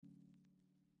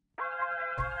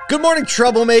Good morning,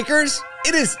 troublemakers.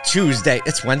 It is Tuesday.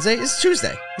 It's Wednesday? It's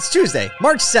Tuesday. It's Tuesday,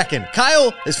 March 2nd.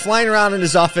 Kyle is flying around in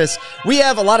his office. We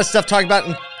have a lot of stuff to talk about,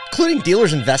 including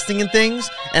dealers investing in things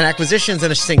and acquisitions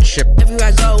and a sink ship. Everywhere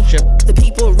I go, the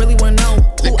people really want to know.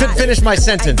 I couldn't finish my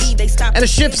sentence. And a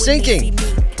ship sinking.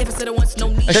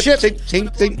 A ship sinking.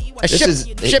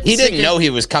 He didn't know he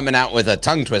was coming out with a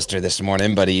tongue twister this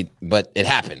morning, but it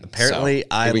happened. Apparently,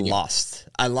 I lost.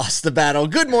 I lost the battle.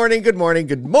 Good morning, good morning,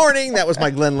 good morning. That was my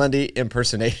Glenn Lundy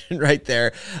impersonation right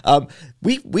there.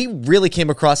 We really came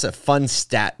across a fun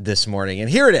stat this morning, and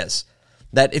here it is.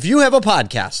 That if you have a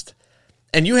podcast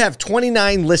and you have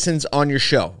 29 listens on your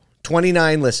show,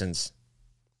 29 listens,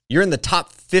 you're in the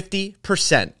top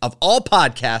 50% of all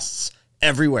podcasts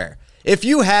everywhere. If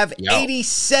you have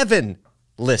 87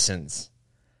 listens,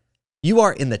 you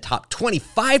are in the top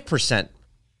 25%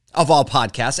 of all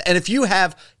podcasts. And if you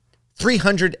have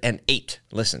 308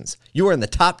 listens, you are in the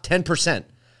top 10%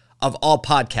 of all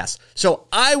podcasts. So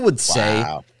I would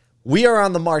say we are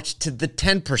on the march to the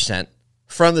 10%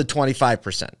 from the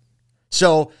 25%.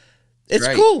 So it's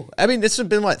cool. I mean, this has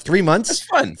been, 3 months? That's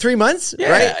fun. 3 months, yeah,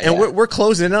 right? Yeah. And we're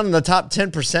closing in on the top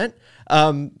 10%.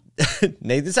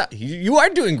 Nathan, you are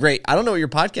doing great. I don't know what your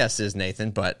podcast is,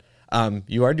 Nathan, but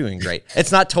you are doing great.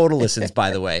 It's not total listens, by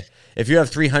the way. If you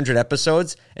have 300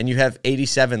 episodes and you have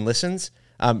 87 listens,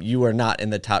 you are not in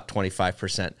the top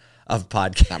 25% of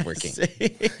podcasts. Not working.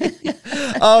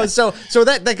 So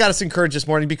that got us encouraged this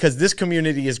morning because this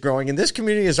community is growing, and this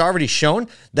community has already shown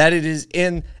that it is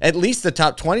in at least the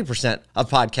top 20% of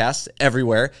podcasts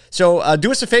everywhere. So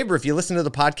do us a favor. If you listen to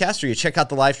the podcast or you check out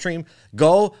the live stream,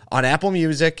 go on Apple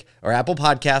Music or Apple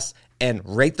Podcasts and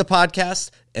rate the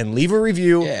podcast and leave a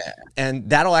review. Yeah. And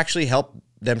that'll actually help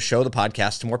them show the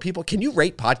podcast to more people. Can you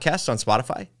rate podcasts on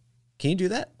Spotify? Can you do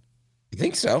that? I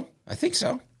think so.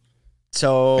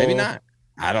 So maybe not.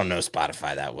 I don't know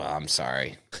Spotify that well. I'm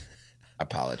sorry. I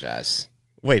apologize.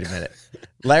 Wait a minute.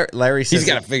 Larry says he's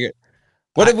got to figure.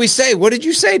 What did we say? What did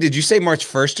you say? Did you say March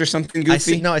 1st or something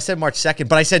goofy? I said March 2nd,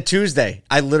 but I said Tuesday.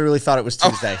 I literally thought it was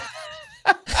Tuesday.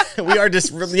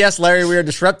 Yes, Larry, we are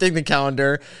disrupting the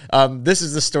calendar. This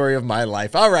is the story of my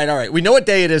life. All right. We know what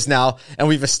day it is now, and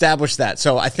we've established that.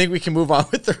 So I think we can move on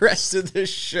with the rest of this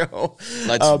show.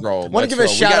 Let's roll. Want to give a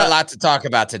shout out. We got a lot to talk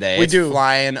about today. We do.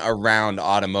 Flying around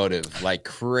automotive like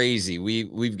crazy.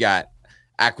 We've got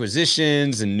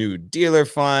acquisitions and new dealer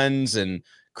funds and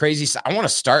crazy. I want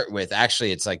to start with,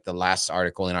 actually, it's like the last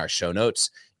article in our show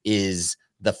notes is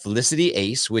the Felicity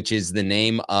Ace, which is the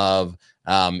name of,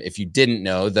 if you didn't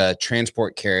know, the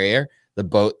transport carrier, the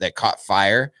boat that caught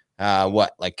fire,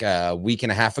 like a week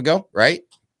and a half ago, right?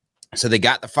 So they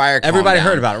got the fire. Everybody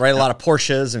heard about it, right? A lot of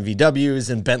Porsches and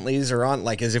VWs and Bentleys are on,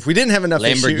 like, as if we didn't have enough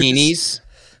Lamborghinis.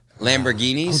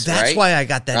 Oh, that's right? why I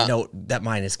got that note that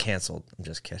mine is canceled. I'm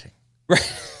just kidding.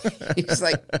 Right. He's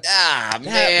like, man.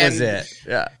 That was it.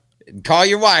 Yeah. Call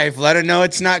your wife. Let her know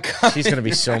it's not coming. She's going to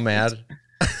be so mad.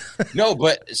 No,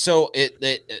 but so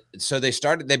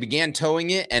they began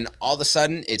towing it, and all of a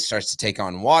sudden it starts to take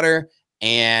on water,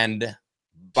 and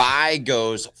by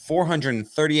goes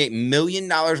 $438 million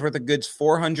worth of goods,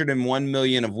 401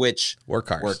 million of which were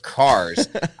cars.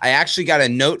 I actually got a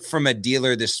note from a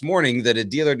dealer this morning that a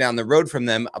dealer down the road from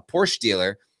them, a Porsche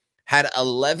dealer, had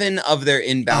 11 of their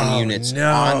inbound units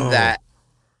on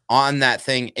that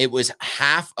thing. It was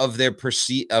half of their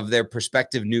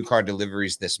prospective new car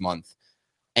deliveries this month.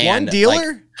 And one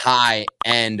dealer? Like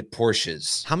high-end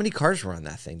Porsches. How many cars were on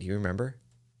that thing? Do you remember?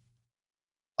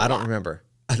 I don't remember.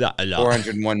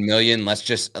 401 million. Let's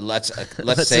say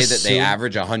that they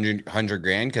average 100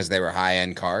 grand because they were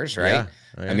high-end cars, right? Yeah.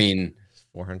 Oh, yeah. I mean,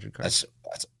 400 cars.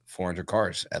 That's 400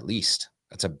 cars at least.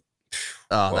 That's a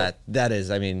that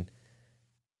is. I mean,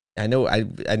 I know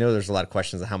there's a lot of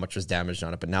questions on how much was damaged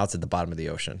on it, but now it's at the bottom of the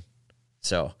ocean.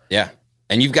 So yeah.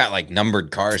 And you've got like numbered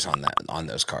cars on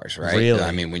those cars, right? Really?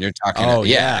 I mean, when you're talking,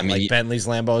 I mean, like Bentleys,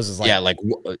 Lambos is like, like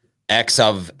X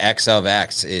of X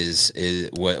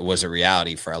was a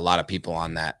reality for a lot of people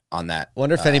on that.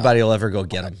 Wonder if anybody will ever go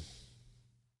get them.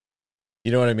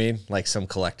 You know what I mean? Like some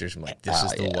collectors, I'm like, this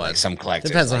is the one. Like some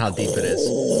collectors. Depends on how deep it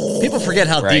is. People forget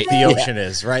how deep the ocean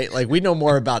is, right? Like we know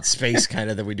more about space kind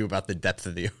of than we do about the depth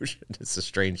of the ocean. It's a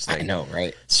strange thing. I know,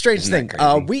 right? Strange thing.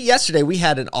 Yesterday we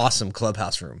had an awesome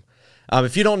clubhouse room.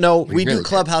 If you don't know, we do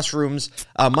clubhouse rooms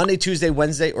Monday, Tuesday,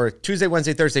 Wednesday, or Tuesday,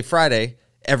 Wednesday, Thursday, Friday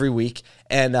every week.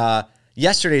 And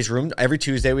yesterday's room, every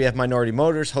Tuesday, we have Minority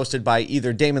Motors hosted by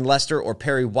either Damon Lester or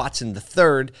Perry Watson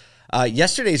III.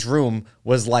 Yesterday's room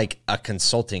was like a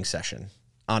consulting session,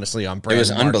 honestly, on brand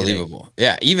marketing. It was unbelievable.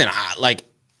 Yeah, even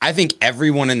I think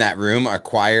everyone in that room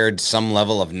acquired some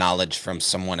level of knowledge from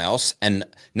someone else, and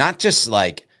not just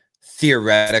like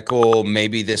theoretical,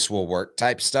 maybe this will work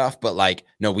type stuff, but like,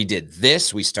 no, we did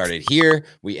this, we started here,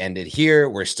 we ended here,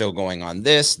 we're still going on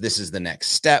this is the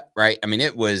next step, right? I mean,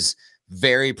 it was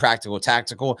very practical,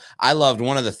 tactical. I loved,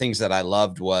 one of the things that I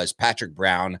loved was Patrick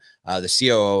Brown, the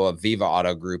COO of Viva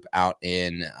Auto Group out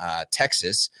in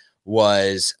Texas,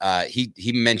 was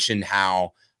he mentioned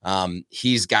how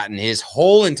he's gotten his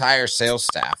whole entire sales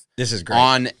staff, this is great,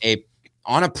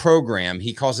 on a program.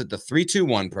 He calls it the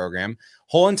 3-2-1 program,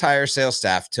 whole entire sales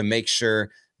staff, to make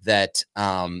sure that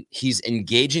he's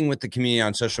engaging with the community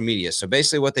on social media. So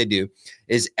basically what they do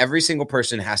is every single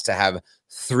person has to have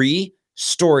 3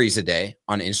 stories a day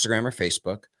on Instagram or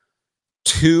Facebook,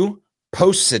 2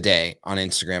 posts a day on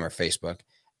Instagram or Facebook,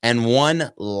 and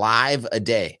 1 live a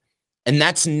day. And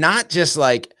that's not just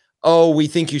like, oh, we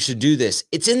think you should do this.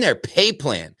 It's in their pay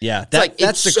plan. Yeah,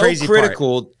 that's the crazy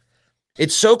critical part.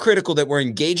 It's so critical that we're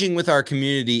engaging with our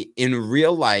community in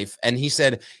real life. And he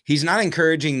said he's not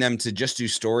encouraging them to just do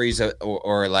stories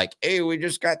or like, hey, we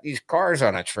just got these cars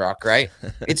on a truck, right?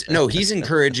 He's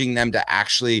encouraging them to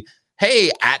actually,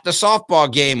 hey, at the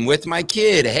softball game with my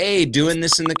kid, hey, doing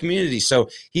this in the community. So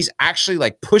he's actually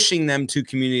like pushing them to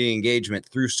community engagement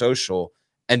through social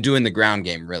and doing the ground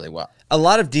game really well. A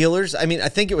lot of dealers, I mean, I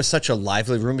think it was such a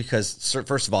lively room because,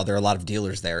 first of all, there are a lot of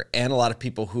dealers there and a lot of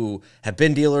people who have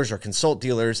been dealers or consult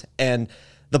dealers. And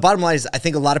the bottom line is, I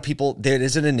think a lot of people, there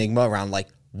is an enigma around like,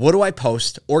 what do I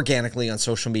post organically on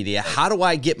social media? How do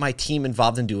I get my team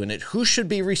involved in doing it? Who should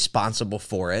be responsible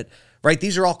for it? Right?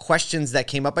 These are all questions that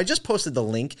came up. I just posted the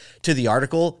link to the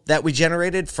article that we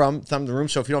generated from the room.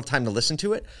 So if you don't have time to listen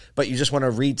to it, but you just want to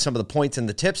read some of the points and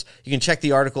the tips, you can check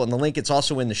the article and the link. It's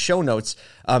also in the show notes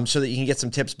so that you can get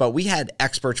some tips. But we had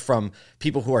experts from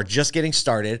people who are just getting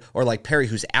started, or like Perry,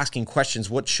 who's asking questions,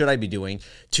 what should I be doing,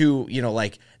 to,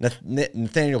 like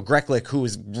Nathaniel Greklich, who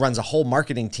runs a whole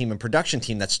marketing team and production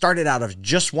team that started out of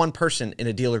just one person in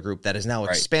a dealer group that has now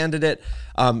expanded it.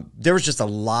 There was just a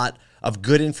lot of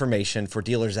good information for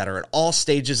dealers that are at all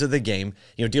stages of the game.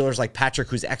 Dealers like Patrick,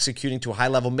 who's executing to a high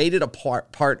level, made it a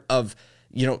part of,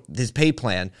 his pay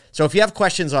plan. So if you have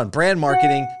questions on brand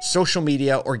marketing, social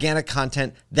media, organic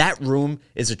content, that room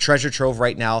is a treasure trove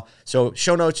right now. So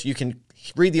show notes, you can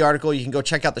read the article. You can go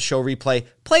check out the show replay,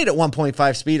 play it at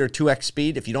 1.5 speed or 2x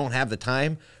speed if you don't have the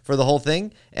time for the whole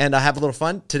thing, and have a little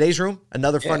fun. Today's room,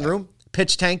 another fun room,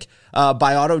 Pitch Tank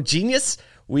by Auto Genius.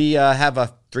 We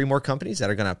have 3 more companies that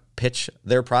are going to pitch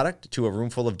their product to a room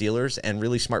full of dealers and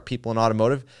really smart people in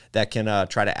automotive that can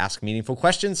try to ask meaningful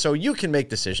questions so you can make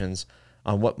decisions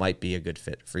on what might be a good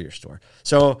fit for your store.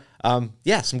 So,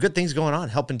 some good things going on,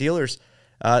 helping dealers.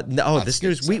 This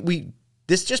news,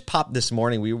 this just popped this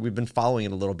morning. We've been following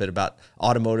it a little bit about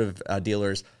automotive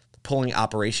dealers pulling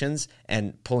operations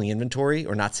and pulling inventory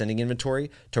or not sending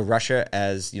inventory to Russia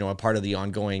as, a part of the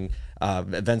ongoing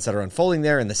events that are unfolding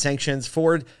there and the sanctions.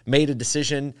 Ford made a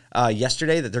decision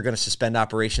yesterday that they're going to suspend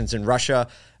operations in Russia.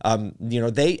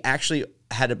 They actually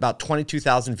had about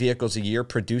 22,000 vehicles a year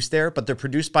produced there, but they're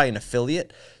produced by an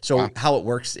affiliate. So how it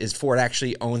works is Ford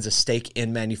actually owns a stake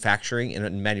in manufacturing, in a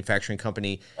manufacturing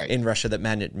company in Russia that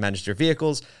manage their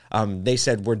vehicles. They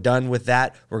said, we're done with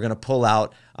that. We're going to pull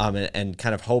out and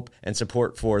kind of hope and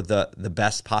support for the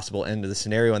best possible end of the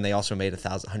scenario. And they also made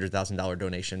 $100,000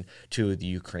 donation to the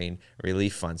Ukraine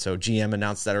Relief Fund. So GM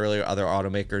announced that earlier. Other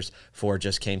automakers, Ford,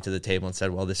 just came to the table and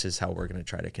said, well, this is how we're going to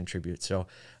try to contribute. So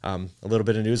a little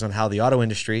bit of news on how the auto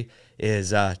industry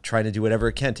is trying to do whatever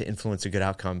it can to influence a good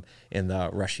outcome in the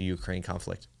Russia-Ukraine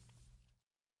conflict.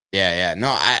 Yeah.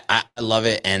 No, I love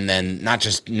it. And then not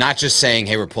just saying,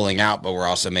 hey, we're pulling out, but we're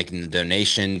also making the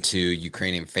donation to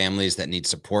Ukrainian families that need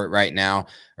support right now,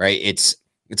 right? It's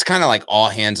kind of like all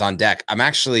hands on deck. I'm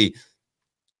actually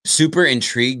super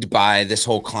intrigued by this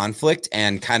whole conflict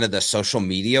and kind of the social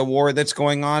media war that's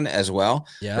going on as well,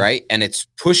 right? And it's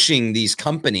pushing these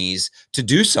companies to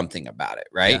do something about it,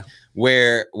 right?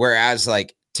 Yeah. Whereas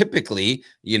like typically,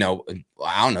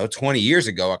 20 years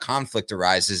ago, a conflict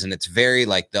arises and it's very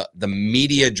like the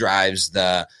media drives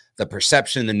the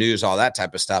perception, the news, all that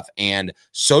type of stuff. And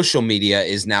social media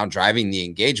is now driving the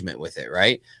engagement with it,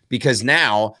 right? Because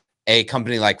now a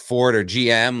company like Ford or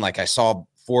GM, like I saw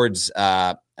Ford's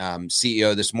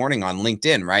CEO this morning on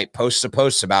LinkedIn, right?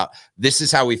 Posts about this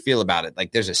is how we feel about it.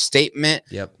 Like there's a statement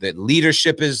that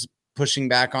leadership is pushing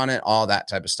back on it, all that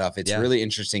type of stuff. It's really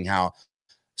interesting how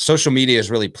social media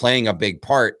is really playing a big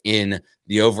part in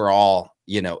the overall,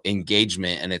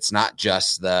 engagement. And it's not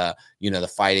just the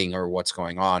fighting or what's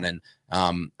going on. And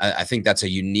I think that's a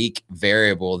unique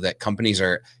variable that companies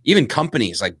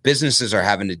like businesses are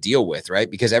having to deal with, right?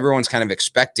 Because everyone's kind of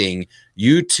expecting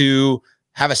you to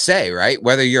have a say, right?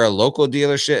 Whether you're a local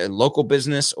dealership, a local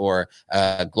business, or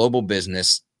a global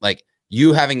business, like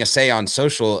you having a say on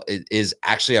social is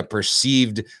actually a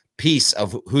perceived piece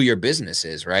of who your business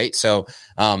is, right? So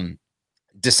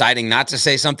deciding not to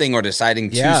say something or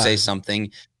deciding to say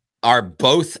something are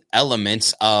both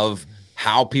elements of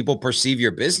how people perceive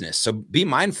your business. So be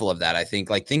mindful of that. I think,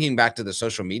 like, thinking back to the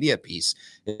social media piece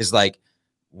is like,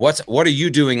 what are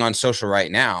you doing on social right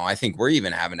now? I think we're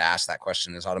even having to ask that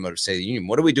question as Automotive State of the Union.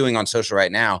 What are we doing on social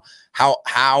right now? How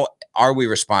are we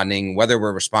responding? Whether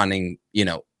we're responding,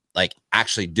 like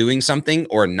actually doing something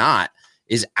or not,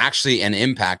 is actually an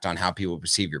impact on how people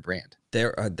perceive your brand.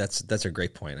 That's a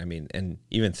great point. I mean, and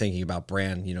even thinking about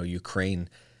brand, Ukraine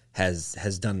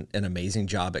has done an amazing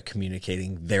job at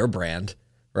communicating their brand,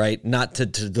 right? Not to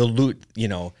dilute,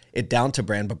 it down to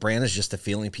brand, but brand is just the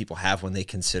feeling people have when they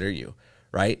consider you,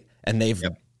 right? And they've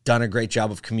done a great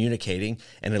job of communicating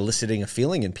and eliciting a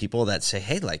feeling in people that say,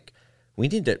 hey, like, we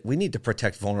need to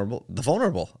protect the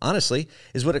vulnerable, honestly,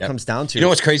 is what it comes down to. You know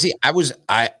what's crazy?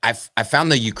 I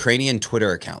found the Ukrainian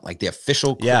Twitter account, like the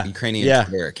official Ukrainian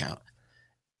Twitter account.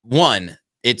 One,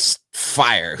 it's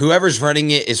fire. Whoever's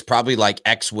running it is probably like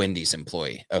ex-Wendy's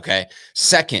employee. Okay.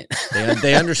 Second,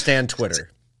 they understand Twitter.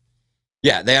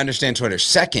 Yeah, they understand Twitter.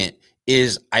 Second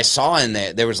is, I saw in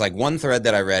there was like one thread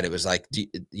that I read. It was like,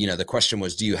 the question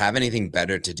was, do you have anything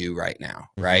better to do right now?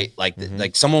 Mm-hmm. Right. Like,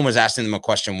 like someone was asking them a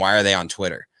question, why are they on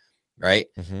Twitter? Right.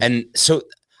 Mm-hmm. And so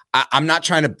I'm not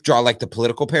trying to draw like the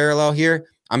political parallel here.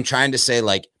 I'm trying to say,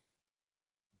 like,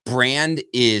 brand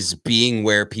is being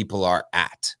where people are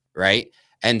at. Right.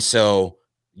 And so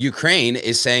Ukraine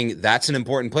is saying that's an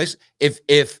important place.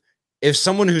 If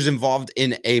someone who's involved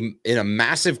in a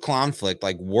massive conflict,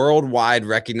 like worldwide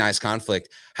recognized conflict,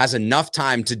 has enough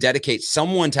time to dedicate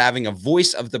someone to having a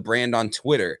voice of the brand on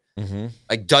Twitter,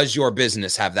 like, does your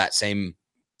business have that same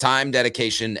time,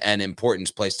 dedication, and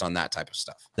importance placed on that type of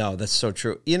stuff? No, that's so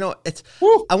true.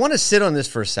 I want to sit on this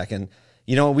for a second.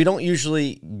 We don't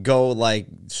usually go like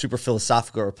super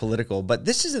philosophical or political, but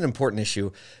this is an important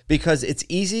issue because it's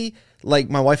easy. Like,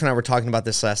 my wife and I were talking about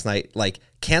this last night, like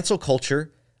cancel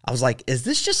culture. I was like, is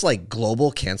this just like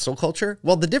global cancel culture?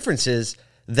 Well, the difference is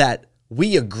that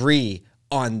we agree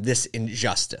on this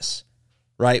injustice,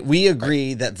 right? We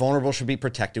agree that vulnerable should be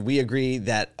protected. We agree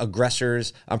that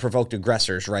aggressors, unprovoked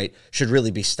aggressors, right, should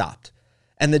really be stopped.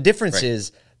 And the difference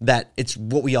is that it's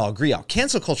what we all agree on.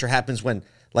 Cancel culture happens when,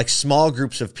 like, small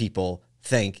groups of people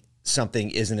think something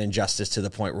is an injustice to the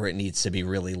point where it needs to be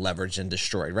really leveraged and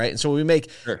destroyed, right? And so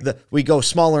we go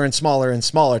smaller and smaller and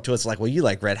smaller till it's like, well, you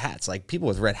like red hats. Like, people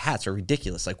with red hats are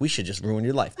ridiculous. Like, we should just ruin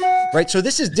your life, right? So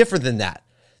this is different than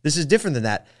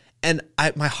that. And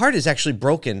my heart is actually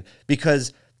broken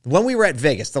because when we were at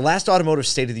Vegas, the last Automotive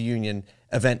State of the Union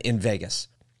event in Vegas,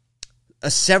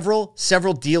 several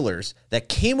dealers that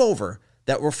came over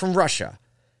that were from Russia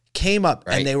came up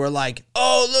and they were like,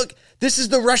 oh, look, this is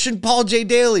the Russian Paul J.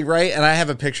 Daly, right? And I have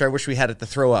a picture. I wish we had it to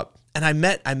throw up. And I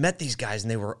met these guys,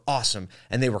 and they were awesome,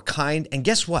 and they were kind. And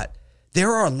guess what?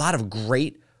 There are a lot of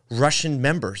great Russian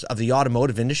members of the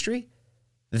automotive industry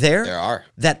that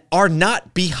are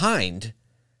not behind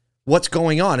what's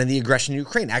going on in the aggression in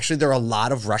Ukraine. Actually, there are a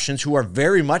lot of Russians who are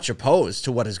very much opposed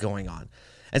to what is going on.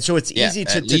 And so it's easy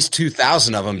to... At least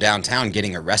 2,000 of them downtown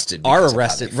getting arrested. Are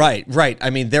arrested, right. I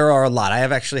mean, there are a lot. I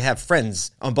have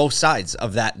friends on both sides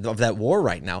of that war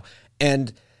right now.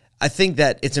 And I think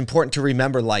that it's important to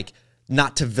remember, like,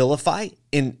 not to vilify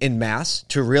in mass,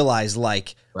 to realize,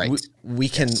 like, we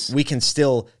can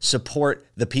still support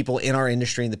the people in our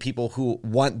industry and the people who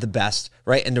want the best,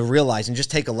 right? And to realize and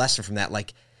just take a lesson from that,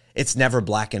 like, it's never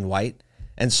black and white.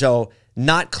 And so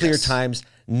not clear times,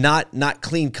 not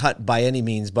clean cut by any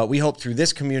means, but we hope through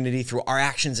this community, through our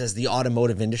actions as the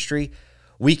automotive industry,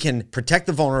 we can protect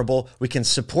the vulnerable. We can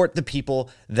support the people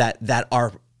that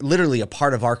are literally a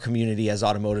part of our community as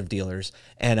automotive dealers,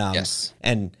 and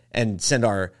and send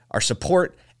our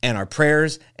support and our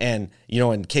prayers, and,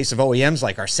 in case of OEMs,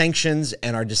 like our sanctions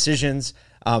and our decisions,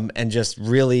 and just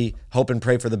really hope and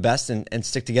pray for the best and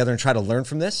stick together and try to learn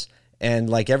from this.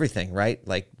 And like everything, right?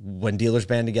 Like, when dealers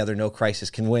band together, no crisis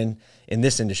can win in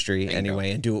this industry anyway,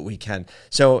 and do what we can.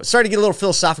 So sorry to get a little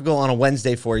philosophical on a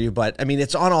Wednesday for you, but I mean,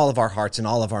 it's on all of our hearts and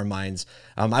all of our minds.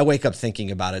 I wake up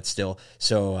thinking about it still.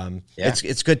 So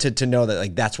it's good to know that,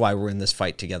 like, that's why we're in this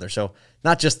fight together. So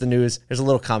not just the news, there's a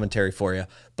little commentary for you,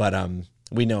 but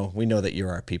we know that you're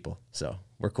our people. So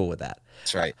we're cool with that.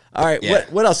 That's right. All right. Yeah.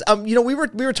 What else? We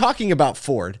were talking about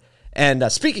Ford,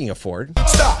 and speaking of Ford,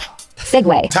 Stop.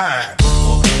 Segue. Time.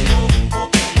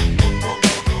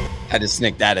 had to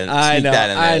sneak that in. I Sneak know, that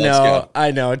in there. I Let's know, go.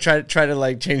 I know. Try to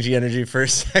like change the energy for a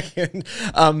second.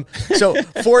 So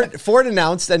Ford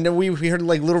announced, and we heard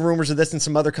like little rumors of this in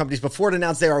some other companies, but Ford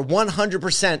announced they are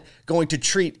 100% going to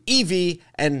treat EV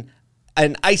and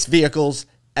ICE vehicles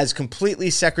as completely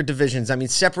separate divisions. I mean,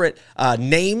 separate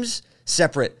names,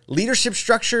 separate leadership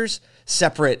structures,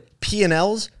 separate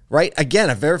P&Ls. Right? Again,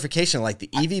 a verification like the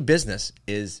EV business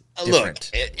is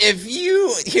different.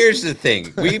 Look, here's the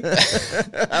thing.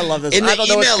 I love this. In I the don't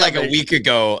know what's email like a coming. week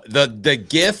ago, the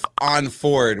GIF on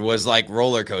Ford was like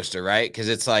roller coaster, right? Because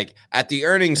it's like at the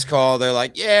earnings call, they're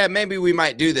like, yeah, maybe we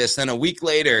might do this. Then a week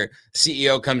later,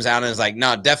 CEO comes out and is like,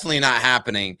 no, definitely not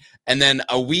happening. And then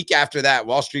a week after that,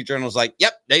 Wall Street Journal's like,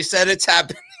 yep, they said it's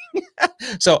happening.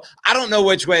 So I don't know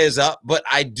which way is up, but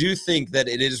I do think that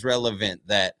it is relevant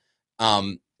that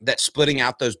that splitting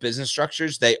out those business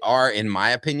structures, they are, in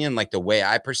my opinion, like the way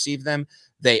I perceive them,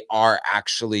 they are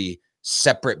actually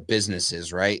separate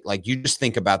businesses, right? Like you just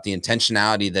think about the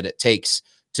intentionality that it takes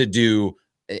to do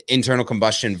internal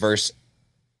combustion versus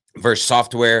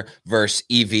software versus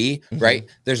EV, right?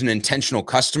 There's an intentional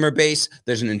customer base.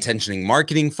 There's an intentional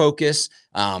marketing focus.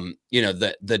 The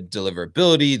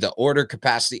deliverability, the order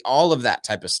capacity, all of that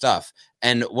type of stuff.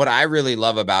 And what I really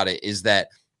love about it is that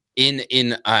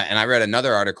and I read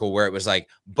another article where it was like,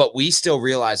 but we still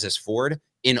realize as Ford,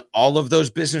 in all of those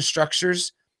business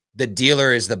structures, the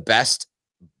dealer is the best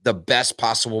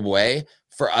possible way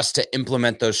for us to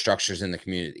implement those structures in the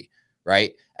community,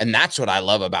 right? And that's what I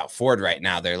love about Ford right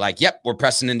now. They're like, yep, we're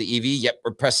pressing into EV. Yep,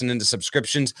 we're pressing into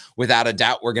subscriptions. Without a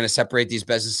doubt, we're going to separate these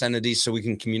business entities so we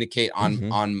can communicate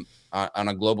on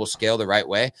a global scale the right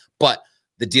way. But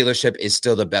the dealership is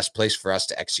still the best place for us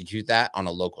to execute that on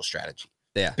a local strategy.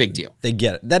 Yeah. Big deal. They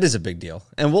get it. That is a big deal.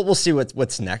 And we'll see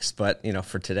what's next. But,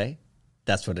 for today,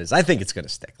 that's what it is. I think it's going to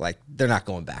stick. Like, they're not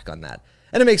going back on that.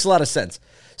 And it makes a lot of sense.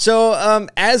 So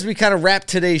as we kind of wrap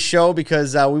today's show,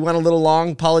 because we went a little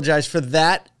long, apologize for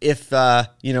that if,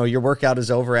 your workout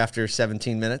is over after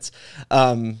 17 minutes.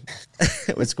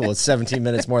 It's cool. It's 17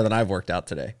 minutes more than I've worked out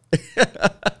today.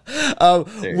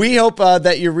 We hope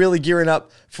that you're really gearing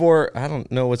up for, I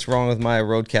don't know what's wrong with my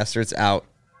Roadcaster. It's out.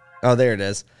 Oh, there it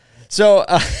is. So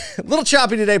a little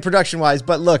choppy today production-wise,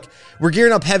 but look, we're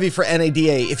gearing up heavy for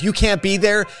NADA. If you can't be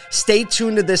there, stay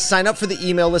tuned to this. Sign up for the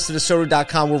email list at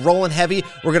DeSoto.com. We're rolling heavy.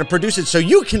 We're going to produce it so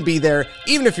you can be there,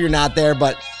 even if you're not there,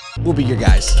 but we'll be your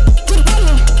guys.